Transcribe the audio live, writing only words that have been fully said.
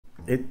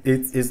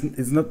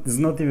it's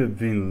not even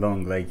been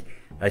long. Like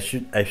I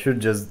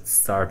should just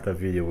start a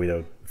video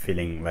without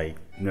feeling like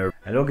nervous.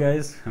 Hello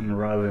guys, I'm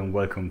Rav and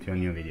welcome to a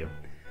new video.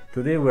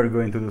 Today we're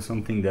going to do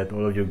something that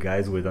all of you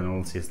guys with an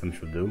old system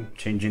should do,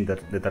 changing the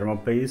thermal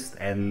paste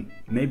and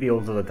maybe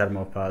also the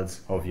thermal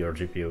pads of your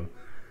GPU.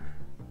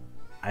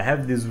 I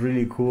have this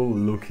really cool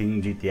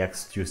looking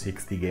GTX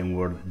 260 Game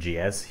World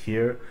GS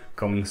here,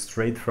 coming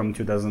straight from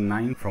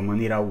 2009, from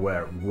an era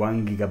where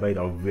 1 GB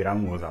of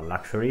VRAM was a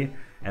luxury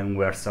and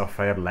where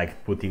Sapphire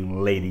liked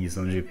putting ladies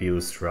on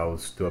GPUs throughout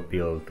to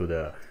appeal to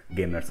the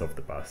gamers of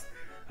the past.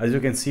 As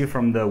you can see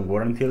from the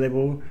warranty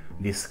label,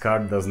 this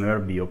card has never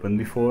been opened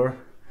before,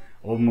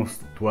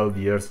 almost 12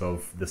 years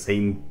of the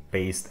same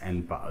paste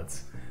and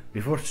pads.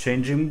 Before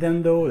changing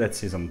them though, let's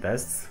see some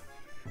tests.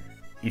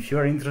 If you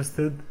are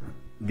interested,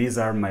 these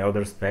are my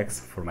other specs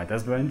for my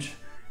test bench,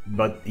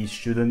 but it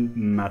shouldn't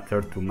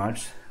matter too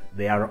much,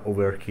 they are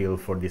overkill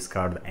for this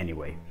card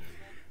anyway.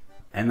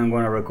 And I'm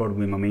gonna record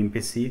with my main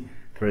PC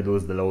to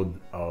reduce the load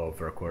of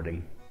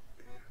recording.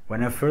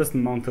 When I first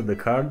mounted the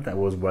card, I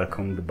was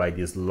welcomed by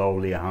this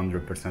lovely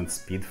 100%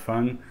 speed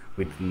fan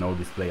with no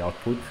display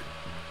output.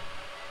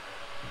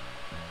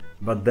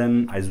 But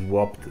then I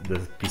swapped the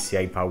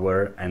PCI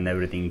power and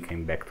everything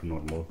came back to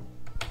normal.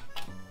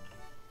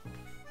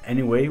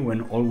 Anyway,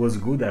 when all was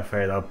good, I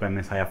fired up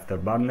MSI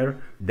Afterburner,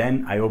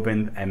 then I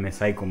opened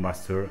MSI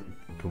Kombustor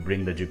to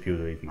bring the GPU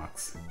to its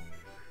max.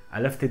 I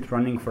left it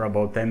running for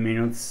about 10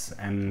 minutes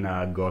and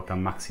got a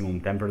maximum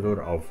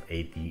temperature of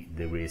 80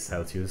 degrees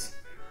Celsius.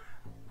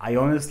 I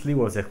honestly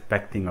was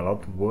expecting a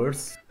lot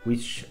worse,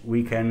 which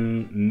we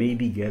can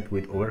maybe get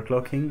with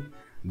overclocking.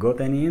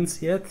 Got any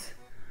hints yet?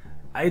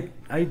 I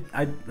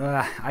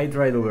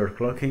tried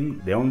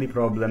overclocking. The only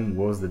problem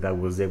was that I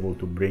was able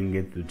to bring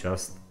it to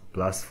just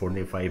plus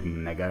 45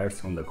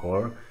 MHz on the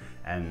core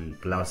and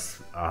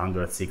plus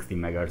 160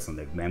 MHz on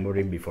the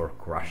memory before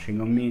crashing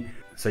on me.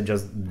 So I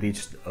just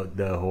ditched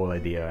the whole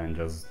idea and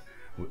just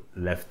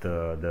left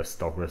the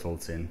stock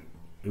results in.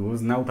 It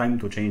was now time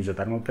to change the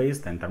thermal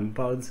paste and thermal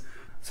pads,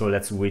 so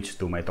let's switch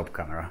to my top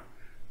camera.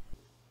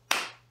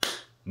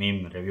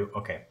 Meme review.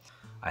 Okay,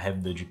 I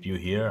have the GPU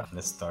here.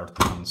 Let's start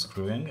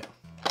unscrewing.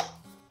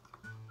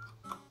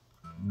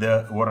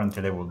 The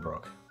warranty label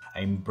broke.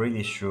 I'm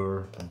pretty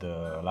sure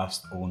the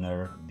last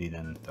owner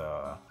didn't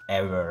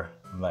ever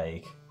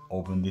like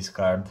open this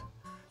card,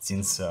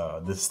 since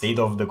the state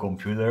of the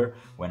computer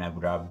when I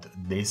grabbed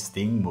this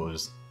thing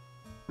was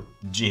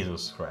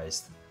Jesus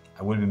Christ.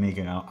 I will be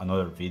making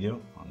another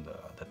video on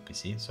that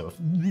PC, so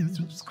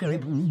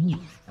subscribe.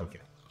 Okay.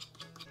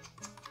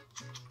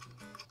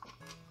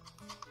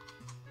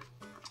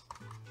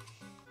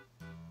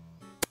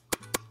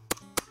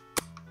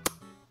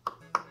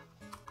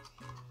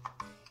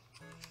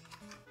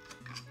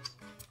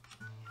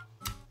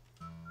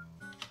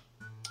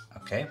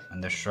 Okay,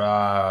 and the shit.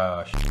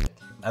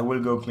 I will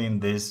go clean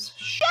this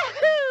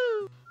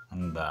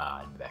and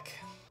I'm back.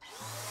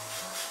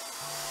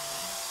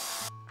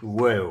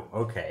 Whoa,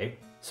 okay.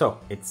 So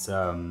it's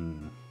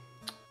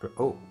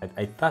oh,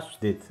 I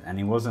touched it and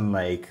it wasn't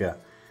like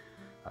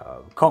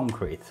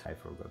concrete. I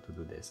forgot to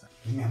do this.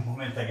 Give me a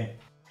moment again.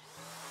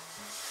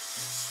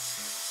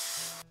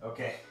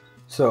 Okay.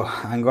 So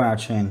I'm gonna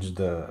change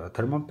the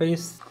thermal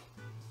paste.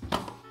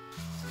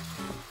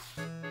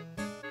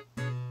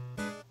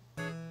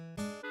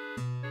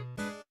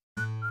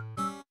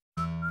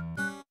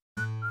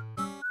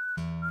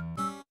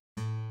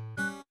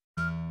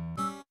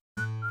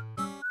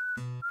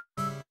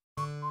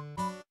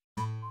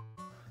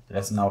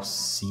 Let's now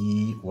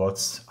see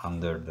what's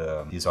under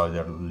this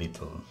other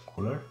little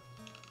cooler.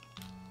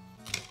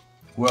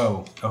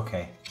 Whoa,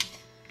 okay.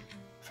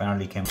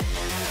 Finally came.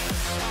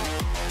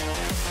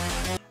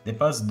 The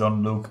pads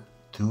don't look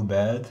too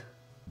bad,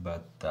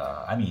 but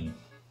I mean,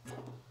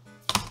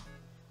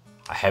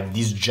 I have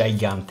this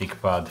gigantic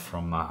pad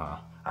from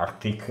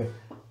Arctic,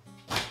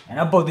 and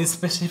I bought it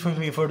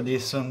specifically for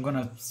this, so I'm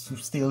gonna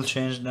still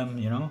change them,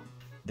 you know?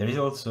 There is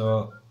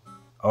also,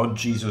 oh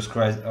Jesus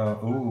Christ,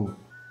 ooh.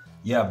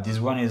 Yeah, this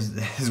one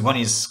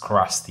is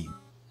crusty.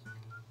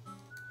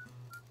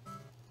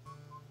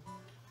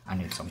 I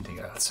need something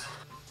else.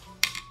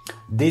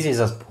 This is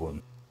a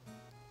spoon.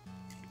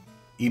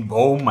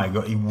 Oh my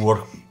god, it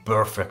worked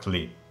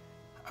perfectly.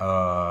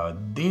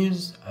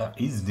 Is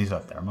this a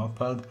thermal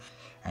pad?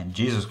 And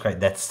Jesus Christ,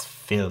 that's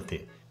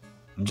filthy.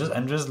 I'm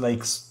just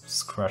like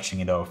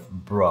scratching it off,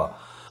 bruh.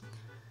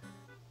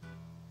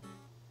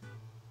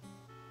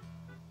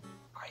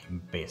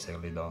 I'm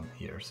basically done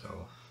here,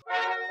 so.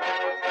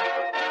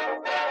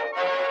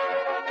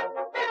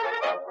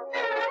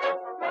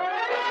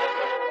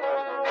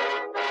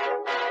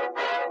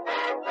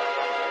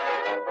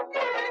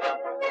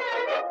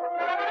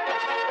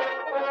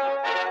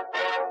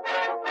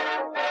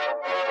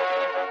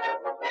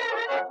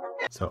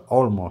 So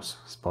almost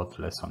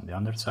spotless on the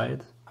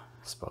underside,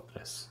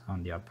 spotless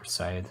on the upper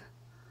side.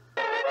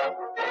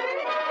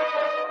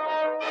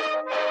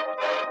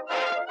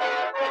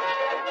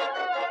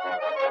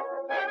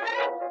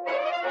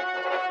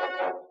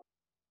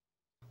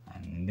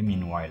 And in the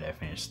meanwhile, while I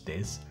finish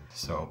this.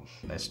 So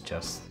let's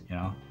just, you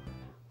know,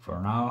 for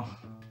now.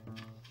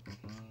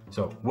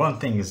 So one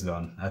thing is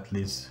done, at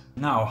least.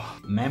 Now,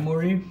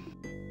 memory.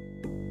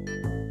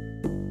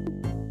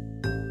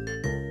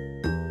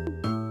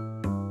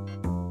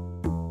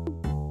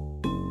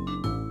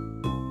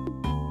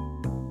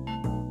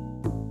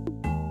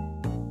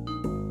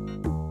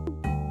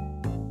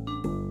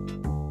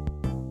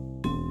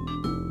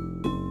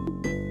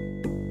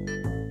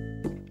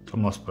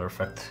 Almost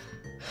perfect.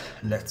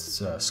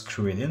 Let's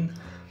screw it in.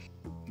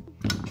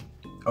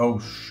 Oh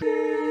shit.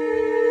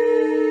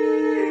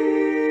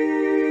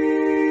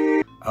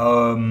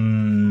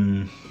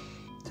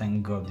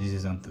 Thank God this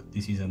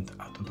isn't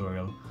a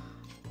tutorial.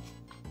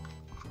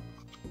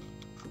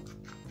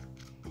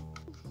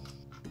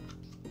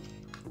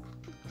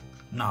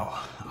 Now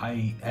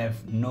I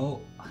have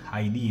no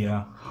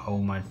idea how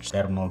much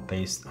thermal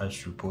paste I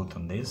should put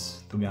on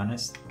this, to be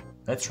honest.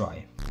 Let's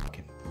try.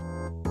 Okay.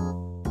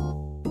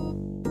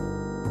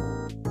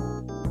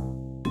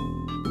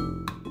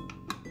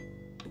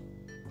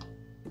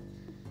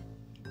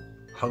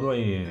 How do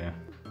I...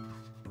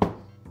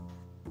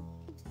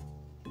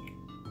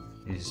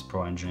 This is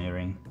pro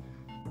engineering.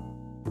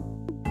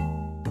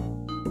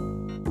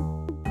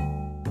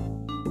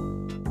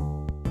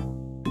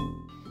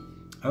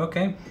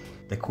 Okay,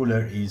 the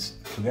cooler is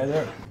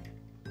together.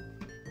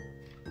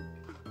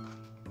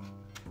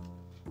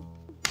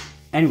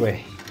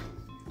 Anyway,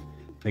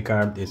 the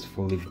card is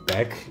fully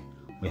back.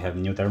 We have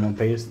new thermal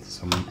paste,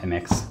 some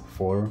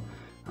MX4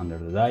 under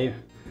the die,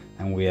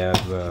 and we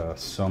have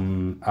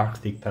some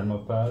Arctic thermal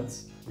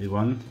pads. This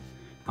one.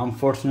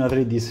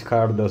 Unfortunately, this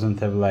card doesn't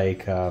have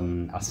like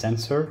a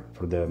sensor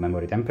for the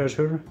memory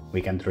temperature.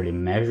 We can't really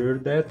measure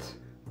that.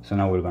 So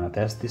now we're gonna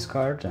test this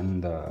card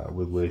and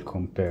we will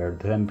compare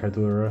the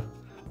temperature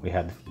we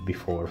had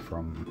before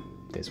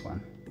from this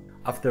one.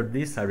 After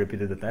this, I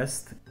repeated the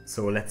test.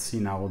 So let's see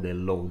now the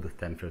load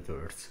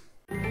temperatures.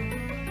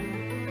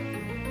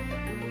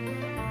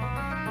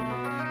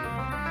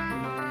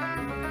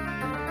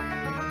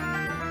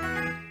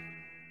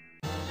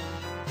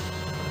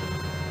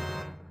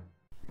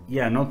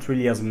 Yeah, not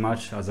really as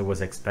much as I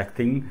was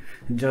expecting,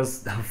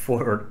 just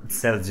 4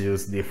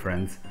 Celsius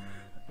difference.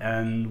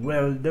 And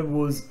well, that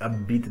was a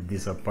bit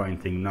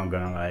disappointing, not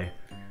gonna lie.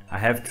 I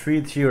have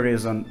 3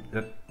 theories on...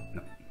 no,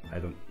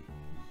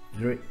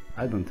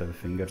 I don't have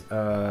fingers.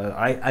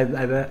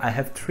 I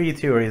have 3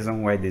 theories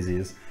on why this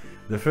is.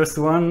 The first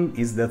one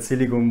is that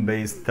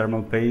silicone-based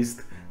thermal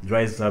paste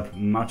dries up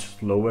much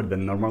slower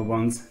than normal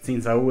ones,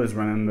 since I always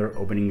remember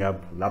opening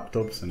up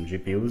laptops and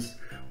GPUs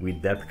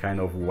with that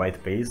kind of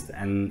white paste,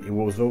 and it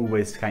was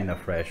always kinda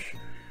fresh.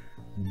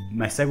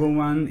 My second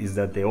one is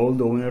that the old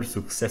owner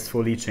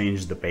successfully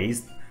changed the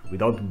paste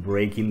without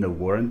breaking the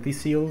warranty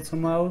seal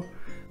somehow.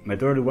 My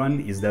third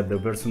one is that the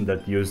person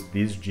that used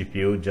this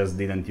GPU just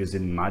didn't use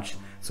it much,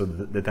 so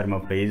the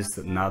thermal paste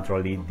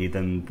naturally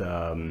didn't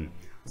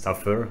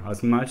suffer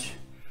as much.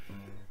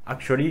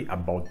 Actually,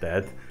 about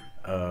that,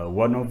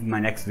 one of my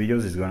next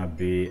videos is gonna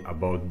be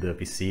about the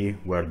PC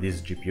where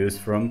this GPU is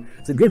from.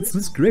 So get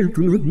subscribed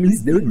to not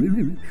miss that.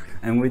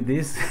 And with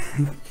this,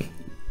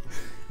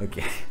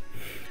 okay.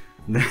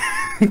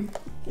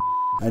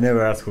 I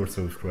never ask for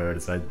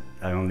subscribers. I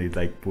only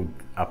like put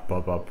a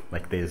pop-up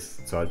like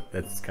this. So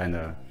that's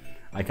kinda,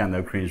 I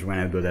kinda cringe when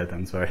I do that.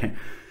 I'm sorry.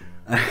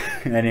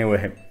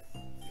 Anyway,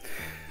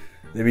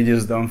 the video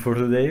is done for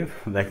today.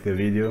 Like the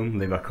video,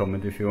 leave a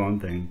comment if you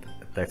want, and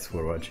thanks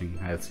for watching.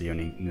 I'll see you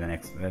in the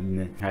next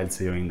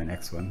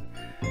one.